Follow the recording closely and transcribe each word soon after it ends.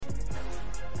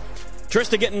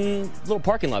Trista getting a little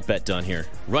parking lot bet done here,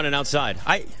 running outside.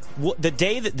 The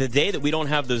day that we don't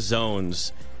have the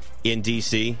zones in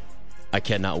D.C., I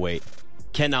cannot wait.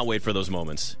 Cannot wait for those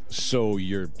moments. So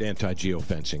you're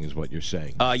anti-geofencing is what you're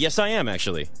saying? Yes, I am,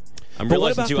 actually. I'm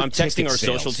realizing, too, I'm texting our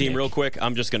social team real quick.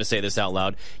 I'm just going to say this out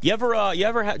loud. You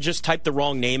ever just type the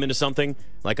wrong name into something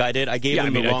like I did? I gave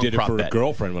him the wrong prop bet. I did it for a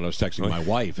girlfriend when I was texting my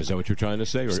wife. Is that what you're trying to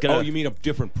say? Or, you mean a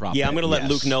different prop bet? Yeah, I'm going to let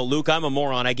Luke know. Luke, I'm a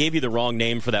moron. I gave you the wrong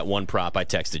name for that one prop I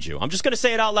texted you. I'm just going to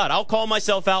say it out loud. I'll call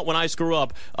myself out when I screw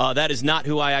up. That is not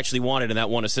who I actually wanted in that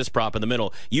one assist prop in the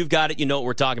middle. You've got it. You know what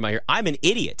we're talking about here. I'm an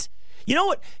idiot. You know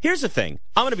what? Here's the thing.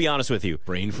 I'm going to be honest with you.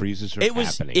 Brain freezes are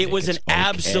happening. It was an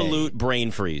absolute brain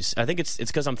freeze. I think it's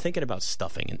because I'm thinking about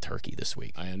stuffing in turkey this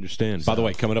week. I understand. By the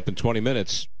way, coming up in 20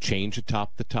 minutes, change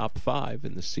atop the top 5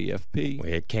 in the CFP.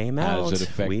 It came out. How does it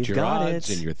affect your odds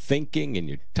and your thinking and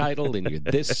your title and your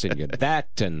this and your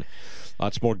that and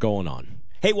lots more going on.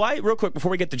 Hey, real quick, before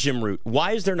we get to Jim Root,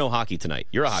 why is there no hockey tonight?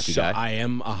 You're a hockey guy. I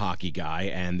am a hockey guy,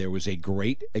 and there was a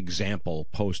great example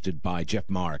posted by Jeff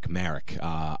Marek,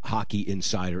 hockey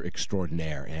insider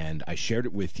extraordinaire, and I shared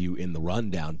it with you in the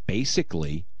rundown.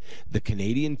 Basically, the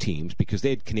Canadian teams, because they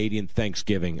had Canadian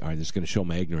Thanksgiving, all right, this is going to show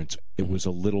my ignorance, it was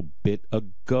a little bit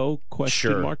ago,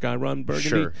 question mark, Ron Burgundy.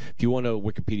 Sure. If you want to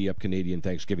Wikipedia up Canadian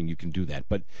Thanksgiving, you can do that.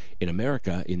 But in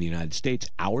America, in the United States,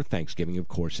 our Thanksgiving, of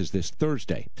course, is this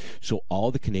Thursday. So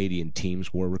all the Canadian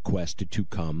teams were requested to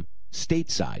come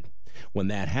stateside. When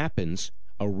that happens,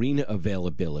 arena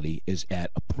availability is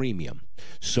at a premium.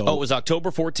 So it was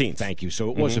October 14th. Thank you. So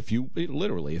it was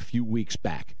literally a few weeks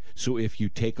back. So if you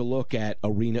take a look at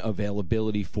arena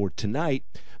availability for tonight,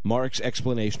 Marek's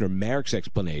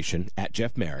explanation at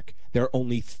Jeff Marek, there are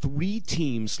only 3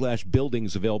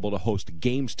 teams/buildings available to host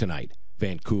games tonight: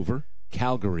 Vancouver,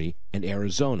 Calgary, and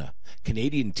Arizona.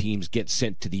 Canadian teams get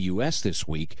sent to the U.S. this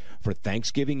week for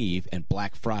Thanksgiving Eve and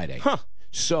Black Friday.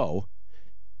 So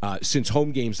since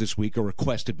home games this week are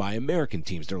requested by American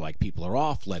teams, they're like, people are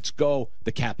off, let's go.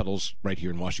 The Capitals, right here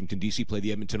in Washington, D.C., play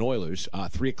the Edmonton Oilers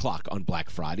 3 o'clock on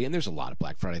Black Friday, and there's a lot of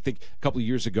Black Friday. I think a couple of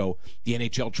years ago, the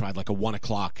NHL tried like a 1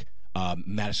 o'clock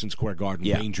Madison Square Garden,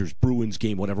 Rangers, Bruins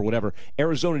game, whatever.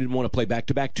 Arizona didn't want to play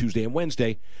back-to-back Tuesday and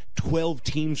Wednesday. 12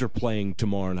 teams are playing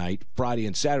tomorrow night, Friday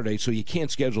and Saturday, so you can't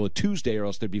schedule a Tuesday or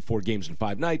else there'd be 4 games in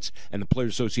 5 nights, and the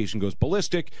Players Association goes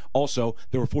ballistic. Also,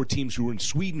 there were 4 teams who were in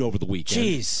Sweden over the weekend,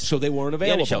 Jeez. So they weren't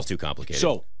available. The NHL's too complicated.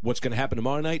 So what's going to happen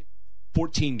tomorrow night?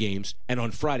 14 games, and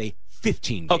on Friday,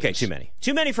 15 games. Okay, too many.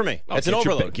 Too many for me. It's an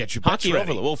overload. Get your bets ready.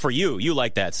 Overload. Well, for you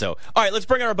like that. So, all right, let's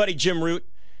bring in our buddy Jim Root.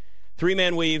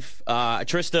 3-man weave.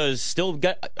 Trista is still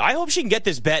I hope she can get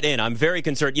this bet in. I'm very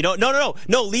concerned.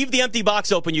 No. Leave the empty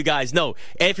box open, you guys. No.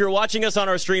 And if you're watching us on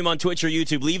our stream on Twitch or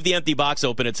YouTube, leave the empty box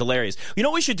open. It's hilarious. You know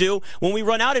what we should do? When we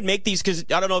run out and make these, because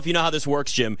I don't know if you know how this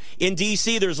works, Jim. In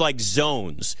D.C., there's like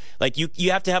zones. Like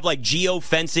you have to have like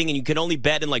geo-fencing, and you can only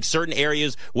bet in like certain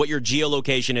areas what your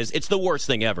geolocation is. It's the worst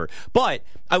thing ever. But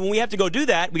when we have to go do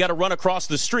that, we got to run across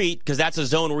the street because that's a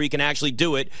zone where you can actually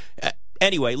do it.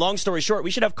 Anyway, long story short,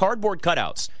 we should have cardboard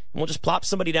cutouts. And we'll just plop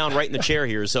somebody down right in the chair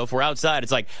here. So if we're outside,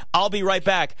 it's like, I'll be right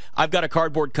back. I've got a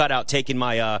cardboard cutout taking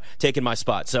my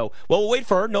spot. So, we'll wait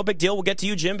for her. No big deal. We'll get to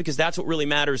you, Jim, because that's what really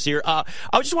matters here. I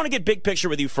just want to get big picture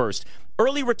with you first.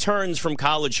 Early returns from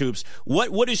college hoops.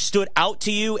 What has stood out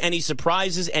to you? Any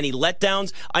surprises? Any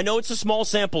letdowns? I know it's a small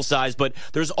sample size, but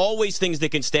there's always things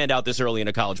that can stand out this early in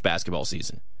a college basketball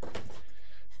season.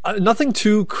 Nothing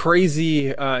too crazy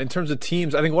in terms of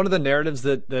teams. I think one of the narratives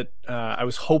that I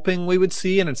was hoping we would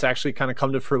see, and it's actually kind of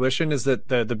come to fruition, is that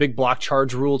the big block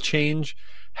charge rule change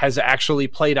has actually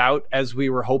played out as we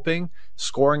were hoping.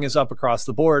 Scoring is up across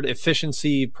the board.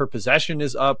 Efficiency per possession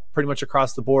is up pretty much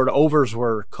across the board. Overs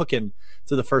were cooking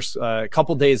through the first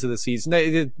couple days of the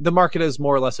season. The market is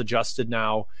more or less adjusted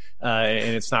now,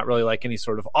 and it's not really like any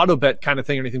sort of auto bet kind of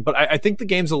thing or anything. But I think the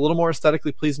game's a little more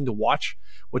aesthetically pleasing to watch,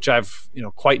 which I've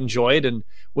quite enjoyed. And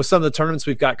with some of the tournaments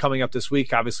we've got coming up this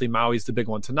week, obviously Maui's the big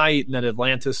one tonight, and then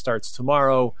Atlantis starts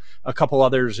tomorrow. A couple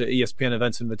others, ESPN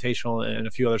Events Invitational, and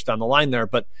a few others down the line there.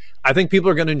 But I think people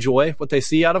are going to enjoy what they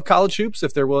see out of college hoops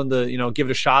if they're willing to give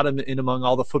it a shot in among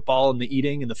all the football and the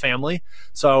eating and the family.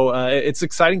 So it's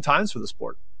exciting times for the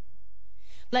sport.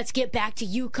 Let's get back to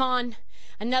UConn.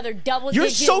 Another double-digit You're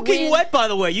soaking win. wet, by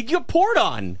the way. You get poured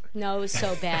on. No, it was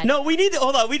so bad. No, we need to,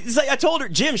 hold on. I told her,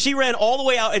 Jim, she ran all the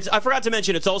way out. I forgot to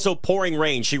mention, it's also pouring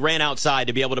rain. She ran outside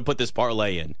to be able to put this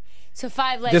parlay in. So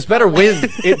 5 legs. This better win.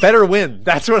 It better win.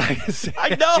 That's what I say.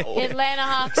 I know. Atlanta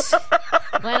Hawks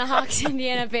Atlanta Hawks,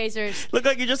 Indiana Pacers. Look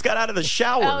like you just got out of the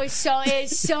shower. Oh, it's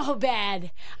so bad.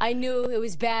 I knew it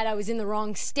was bad. I was in the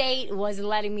wrong state. It wasn't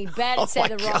letting me bet. It said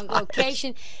the wrong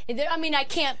location. I mean, I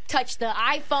can't touch the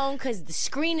iPhone because the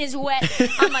screen is wet.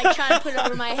 I'm like trying to put it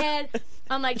over my head.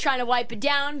 I'm like trying to wipe it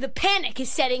down. The panic is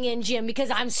setting in, Jim, because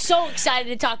I'm so excited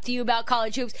to talk to you about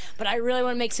college hoops, but I really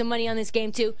want to make some money on this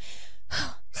game too.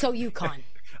 So UConn,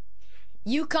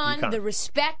 the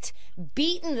respect,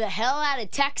 beating the hell out of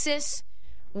Texas.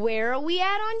 Where are we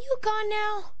at on UConn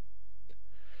now?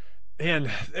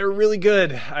 Man, they're really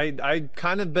good. I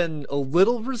kind of been a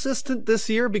little resistant this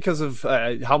year because of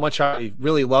how much I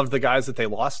really loved the guys that they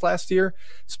lost last year,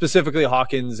 specifically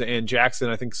Hawkins and Jackson.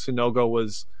 I think Sonogo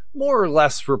was more or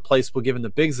less replaceable given the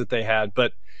bigs that they had.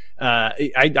 But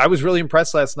I was really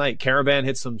impressed last night. Caravan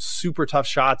hit some super tough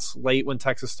shots late when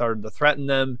Texas started to threaten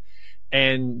them.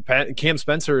 And Cam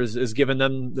Spencer is giving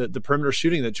them the perimeter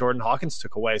shooting that Jordan Hawkins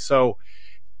took away. So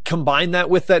combine that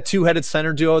with that two-headed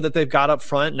center duo that they've got up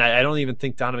front. And I don't even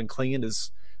think Donovan Clingan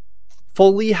is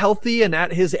fully healthy and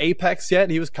at his apex yet.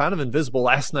 He was kind of invisible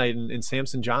last night, and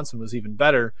Samson Johnson was even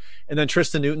better. And then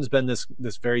Tristan Newton's been this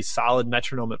very solid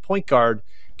metronome at point guard,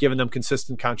 giving them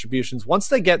consistent contributions. Once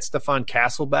they get Stephon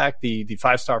Castle back, the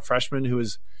five-star freshman who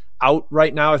is out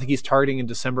right now, I think he's targeting a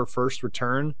December 1st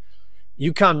return,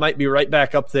 UConn might be right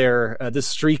back up there. This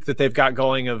streak that they've got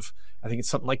going of, I think it's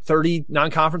something like 30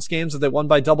 non-conference games that they won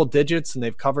by double digits, and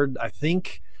they've covered, I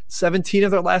think, 17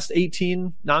 of their last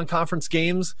 18 non-conference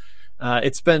games.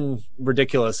 It's been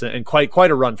ridiculous and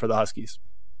quite a run for the Huskies.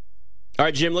 All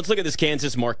right, Jim, let's look at this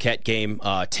Kansas-Marquette game.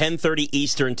 10:30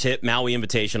 Eastern tip, Maui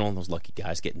Invitational. Those lucky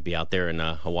guys getting to be out there in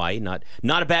Hawaii. Not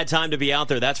a bad time to be out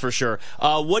there, that's for sure.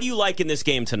 What do you like in this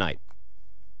game tonight?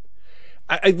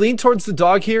 I lean towards the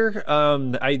dog here.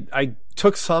 I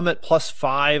took some at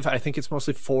 +5. I think it's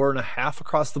mostly 4.5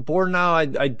 across the board now. I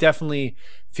definitely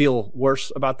feel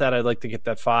worse about that. I'd like to get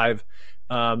that 5.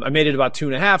 I made it about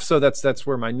 2.5, so that's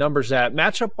where my number's at.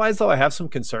 Matchup-wise, though, I have some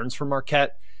concerns for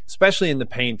Marquette, especially in the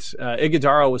paint.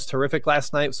 Iguodaro was terrific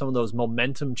last night with some of those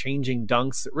momentum-changing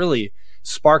dunks that really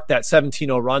sparked that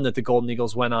 17-0 run that the Golden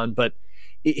Eagles went on. But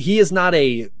he is not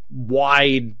a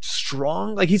wide,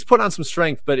 strong, like he's put on some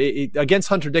strength, but against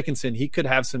Hunter Dickinson, he could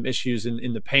have some issues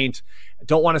in the paint. I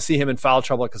don't want to see him in foul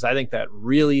trouble because I think that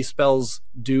really spells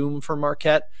doom for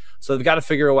Marquette. So they've got to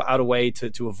figure out a way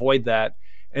to avoid that.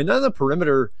 And then the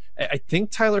perimeter, I think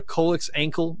Tyler Kolek's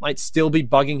ankle might still be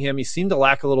bugging him. He seemed to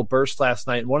lack a little burst last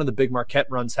night, and one of the big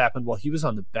Marquette runs happened while he was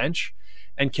on the bench.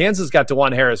 And Kansas got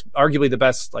DeJuan Harris, arguably the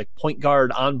best point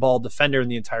guard, on-ball defender in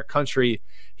the entire country.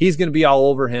 He's going to be all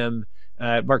over him.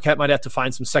 Marquette might have to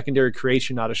find some secondary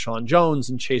creation out of Sean Jones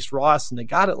and Chase Ross, and they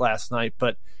got it last night,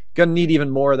 but going to need even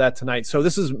more of that tonight. So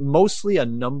this is mostly a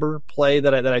number play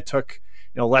that I took,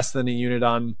 less than a unit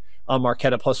on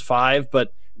Marquette at +5,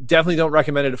 but definitely don't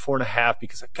recommend it at 4.5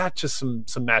 because I've got just some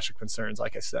matchup concerns,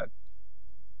 like I said.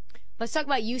 Let's talk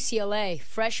about UCLA.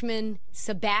 Freshman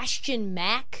Sebastian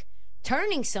Mack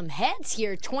turning some heads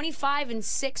here.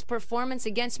 25-6 performance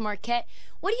against Marquette.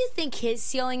 What do you think his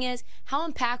ceiling is? How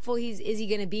impactful is he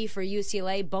going to be for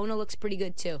UCLA? Bona looks pretty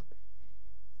good too.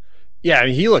 Yeah, I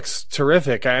mean, he looks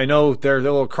terrific. I know their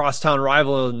little crosstown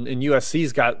rival in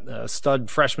USC's got a stud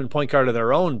freshman point guard of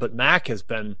their own, but Mack has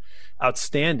been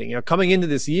outstanding. Coming into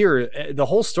this year, the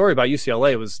whole story about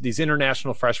UCLA was these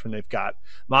international freshmen they've got.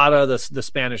 Mata, the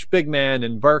Spanish big man,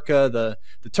 and Burka,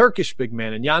 the Turkish big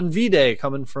man, and Jan Vide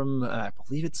coming from, I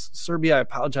believe it's Serbia. I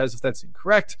apologize if that's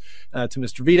incorrect to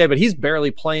Mr. Vide, but he's barely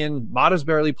playing. Mata's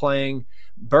barely playing.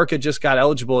 Burka just got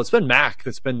eligible. It's been Mack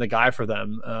that's been the guy for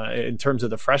them in terms of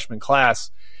the freshman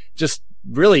class. Just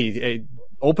really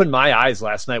opened my eyes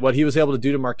last night. What he was able to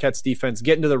do to Marquette's defense,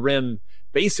 getting to the rim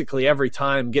basically every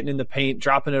time, getting in the paint,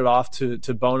 dropping it off to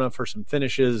Bona for some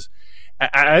finishes.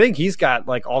 I think he's got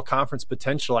all conference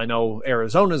potential. I know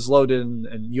Arizona's loaded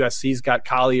and USC's got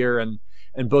Collier and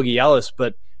Boogie Ellis,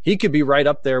 but he could be right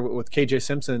up there with KJ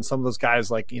Simpson and some of those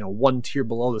guys one tier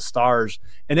below the stars.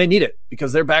 And they need it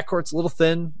because their backcourt's a little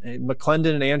thin.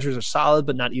 McClendon and Andrews are solid,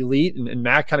 but not elite. And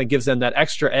Mack kind of gives them that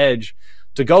extra edge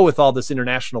to go with all this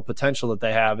international potential that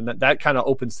they have. And that kind of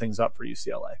opens things up for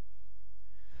UCLA.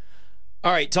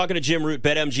 All right, talking to Jim Root,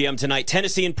 BetMGM tonight.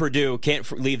 Tennessee and Purdue, can't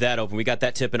leave that open. We got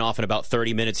that tipping off in about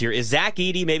 30 minutes here. Is Zach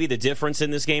Edey maybe the difference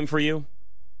in this game for you?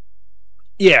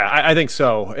 Yeah, I think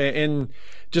so. And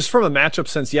just from a matchup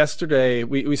sense, yesterday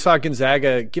we saw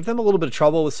Gonzaga give them a little bit of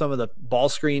trouble with some of the ball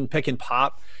screen pick and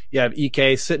pop. You have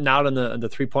Ike sitting out on the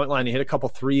 3-point line. He hit a couple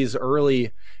threes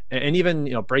early, and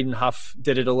even Braden Huff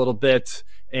did it a little bit,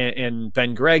 and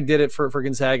Ben Gregg did it for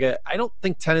Gonzaga. I don't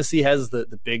think Tennessee has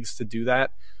the bigs to do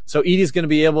that. So Edey's going to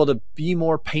be able to be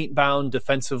more paint bound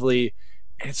defensively.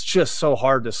 It's just so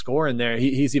hard to score in there.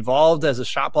 He's evolved as a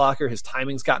shot blocker. His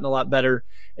timing's gotten a lot better,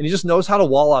 and he just knows how to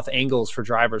wall off angles for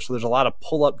drivers. So there's a lot of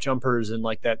pull-up jumpers in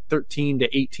like that 13 to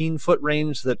 18-foot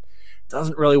range that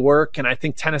doesn't really work, and I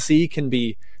think Tennessee can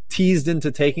be teased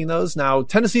into taking those. Now,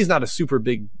 Tennessee's not a super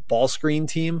big ball screen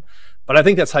team, but I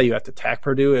think that's how you have to attack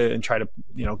Purdue and try to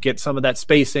get some of that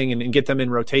spacing and get them in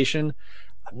rotation.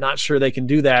 I'm not sure they can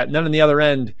do that. And then on the other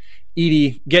end,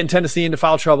 Edey getting Tennessee into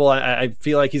foul trouble. I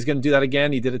feel like he's going to do that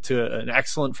again. He did it to an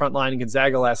excellent front line in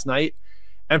Gonzaga last night.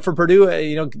 And for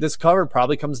Purdue, this cover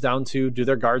probably comes down to, do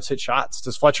their guards hit shots?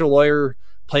 Does Fletcher Loyer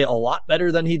play a lot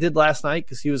better than he did last night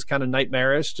because he was kind of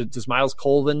nightmarish? Does Miles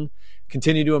Colvin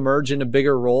continue to emerge in a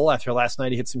bigger role after last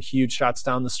night? He hit some huge shots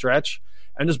down the stretch.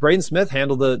 And does Braden Smith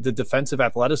handle the defensive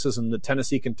athleticism that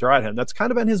Tennessee can throw at him? That's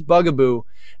kind of been his bugaboo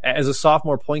as a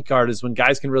sophomore point guard, is when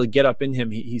guys can really get up in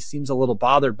him. He seems a little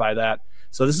bothered by that.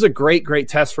 So this is a great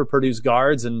test for Purdue's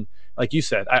guards. And like you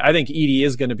said, I think Edey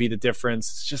is going to be the difference.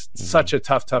 It's just such a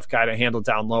tough guy to handle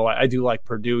down low. I do like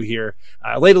Purdue here.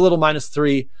 I laid a little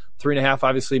 -3, 3.5.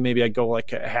 Obviously, maybe I'd go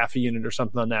like a half a unit or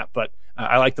something on that. But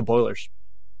I like the Boilers.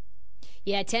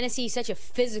 Yeah, Tennessee is such a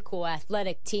physical,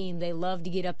 athletic team. They love to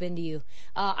get up into you.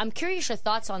 I'm curious your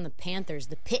thoughts on the Panthers.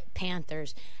 The Pitt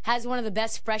Panthers has one of the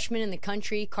best freshmen in the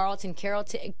country, Carlton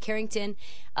Carrington.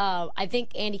 I think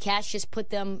Andy Cash just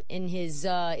put them in his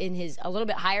a little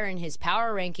bit higher in his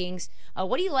power rankings.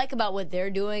 What do you like about what they're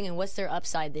doing, and what's their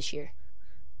upside this year?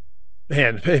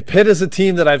 Man, Pitt is a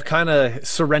team that I've kind of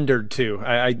surrendered to.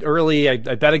 I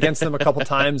bet against them a couple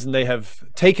times, and they have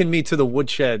taken me to the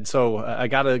woodshed. So I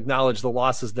got to acknowledge the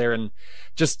losses there, and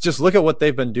just look at what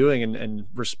they've been doing and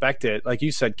respect it. Like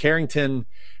you said, Carrington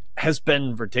has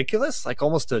been ridiculous, like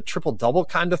almost a triple-double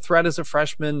kind of threat as a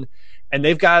freshman, and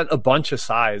they've got a bunch of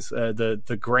size.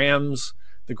 The Grahams.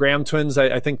 The Graham twins,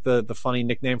 I think the funny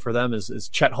nickname for them is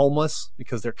Chet Holmless,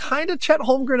 because they're kind of Chet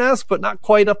Holmgren-esque, but not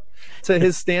quite up to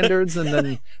his standards. And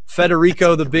then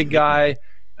Federico, the big guy.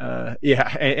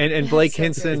 And Blake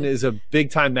Hinson is a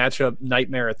big-time matchup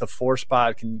nightmare at the 4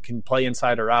 spot, can play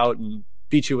inside or out and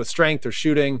beat you with strength or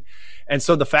shooting. And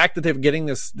so the fact that they're getting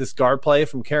this guard play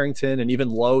from Carrington and even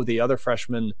Lowe, the other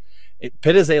freshman,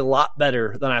 Pitt is a lot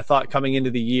better than I thought coming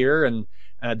into the year. And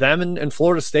them and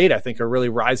Florida State, I think, are really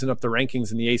rising up the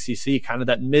rankings in the ACC, kind of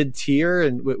that mid-tier,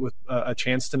 and with a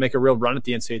chance to make a real run at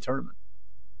the NCAA tournament.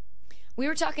 We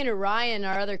were talking to Ryan,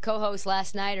 our other co-host,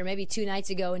 last night or maybe 2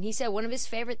 nights ago, and he said one of his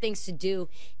favorite things to do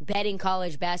betting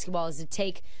college basketball is to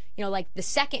take, like the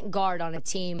second guard on a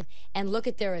team and look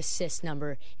at their assist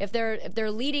number. If they're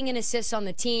leading in assists on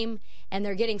the team and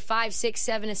they're getting 5, 6,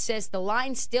 7 assists, the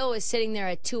line still is sitting there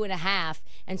at 2.5.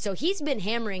 And so he's been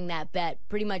hammering that bet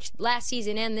pretty much last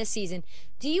season and this season.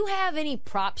 Do you have any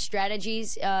prop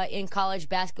strategies in college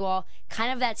basketball,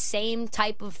 kind of that same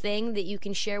type of thing that you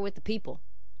can share with the people?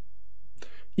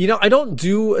 I don't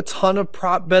do a ton of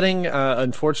prop betting.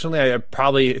 Unfortunately,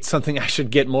 it's something I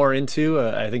should get more into.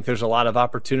 I think there's a lot of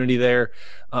opportunity there.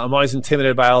 I'm always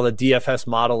intimidated by all the DFS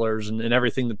modelers and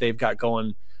everything that they've got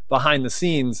going behind the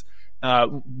scenes.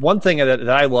 One thing that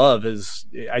I love is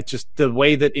the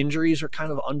way that injuries are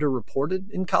kind of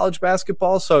underreported in college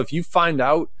basketball. So if you find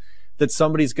out that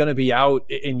somebody's going to be out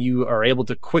and you are able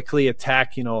to quickly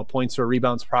attack, a points or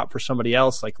rebounds prop for somebody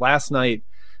else, like last night,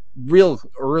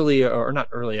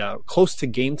 close to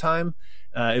game time,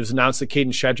 it was announced that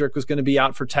Caden Shedrick was going to be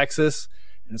out for Texas.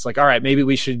 And it's like, all right, maybe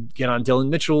we should get on Dylan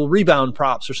Mitchell rebound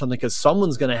props or something, because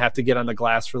someone's going to have to get on the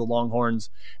glass for the Longhorns.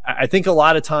 I think a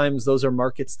lot of times those are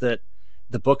markets that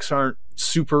the books aren't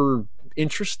super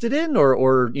interested in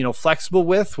or flexible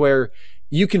with, where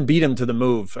you can beat them to the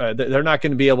move. They're not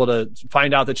going to be able to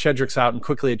find out that Shedrick's out and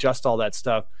quickly adjust all that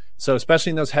stuff. So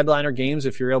especially in those headliner games,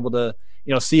 if you're able to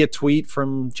see a tweet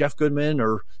from Jeff Goodman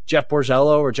or Jeff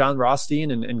Borzello or John Rothstein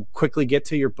and quickly get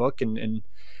to your book and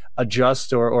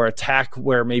adjust or attack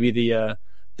where maybe the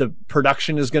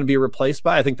production is going to be replaced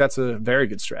by, I think that's a very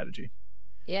good strategy.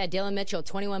 Yeah, Dylan Mitchell,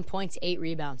 21 points, 8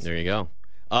 rebounds. There you go.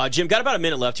 Jim, got about a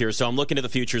minute left here, so I'm looking at the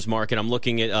futures market. I'm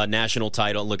looking at national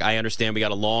title. Look, I understand we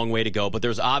got a long way to go, but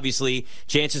there's obviously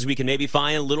chances we can maybe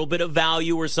find a little bit of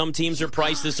value where some teams are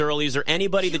priced this early. Is there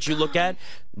anybody that you look at?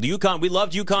 UConn, we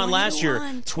loved UConn last year.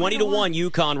 20-1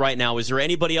 UConn right now. Is there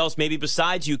anybody else maybe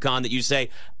besides UConn that you say,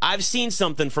 I've seen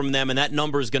something from them and that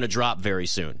number is going to drop very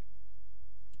soon?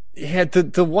 Yeah,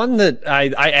 the one that I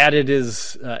added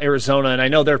is Arizona, and I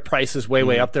know their price is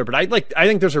way up there, but I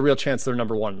think there's a real chance they're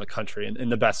number one in the country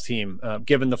and the best team,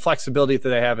 given the flexibility that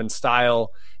they have in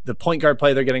style, the point guard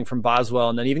play they're getting from Boswell,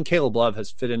 and then even Caleb Love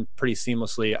has fit in pretty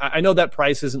seamlessly. I know that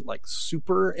price isn't like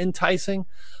super enticing,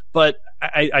 but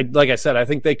I like I said, I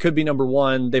think they could be number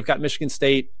one. They've got Michigan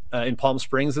State in Palm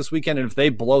Springs this weekend, and if they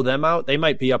blow them out, they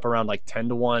might be up around like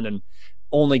 10-1 and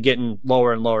only getting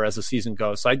lower and lower as the season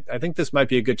goes. So I think this might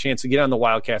be a good chance to get on the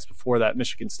Wildcats before that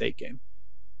Michigan State game.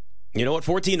 You know what?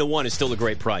 14-1 is still a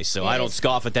great price, so I don't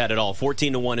scoff at that at all.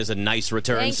 14-1 is a nice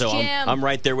return, Thanks, so I'm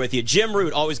right there with you. Jim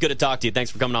Root, always good to talk to you.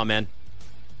 Thanks for coming on, man.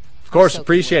 Of course,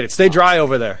 appreciate it. Stay dry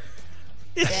over there.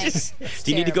 Yes,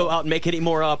 Do you need to go out and make any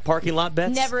more parking lot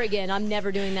bets? Never again. I'm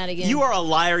never doing that again. You are a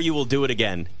liar. You will do it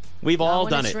again. We've all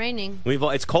done it. It's raining.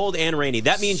 It's cold and rainy.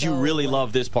 That means you really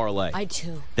love this parlay. I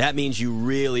do. That means you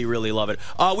really, really love it.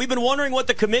 We've been wondering what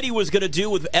the committee was going to do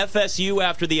with FSU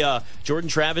after the Jordan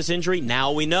Travis injury.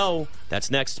 Now we know. That's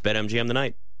next. BetMGM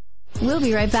tonight. We'll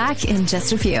be right back in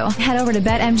just a few. Head over to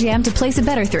BetMGM to place a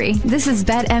better three. This is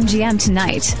BetMGM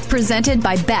Tonight, presented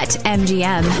by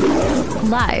BetMGM.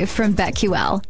 Live from BetQL.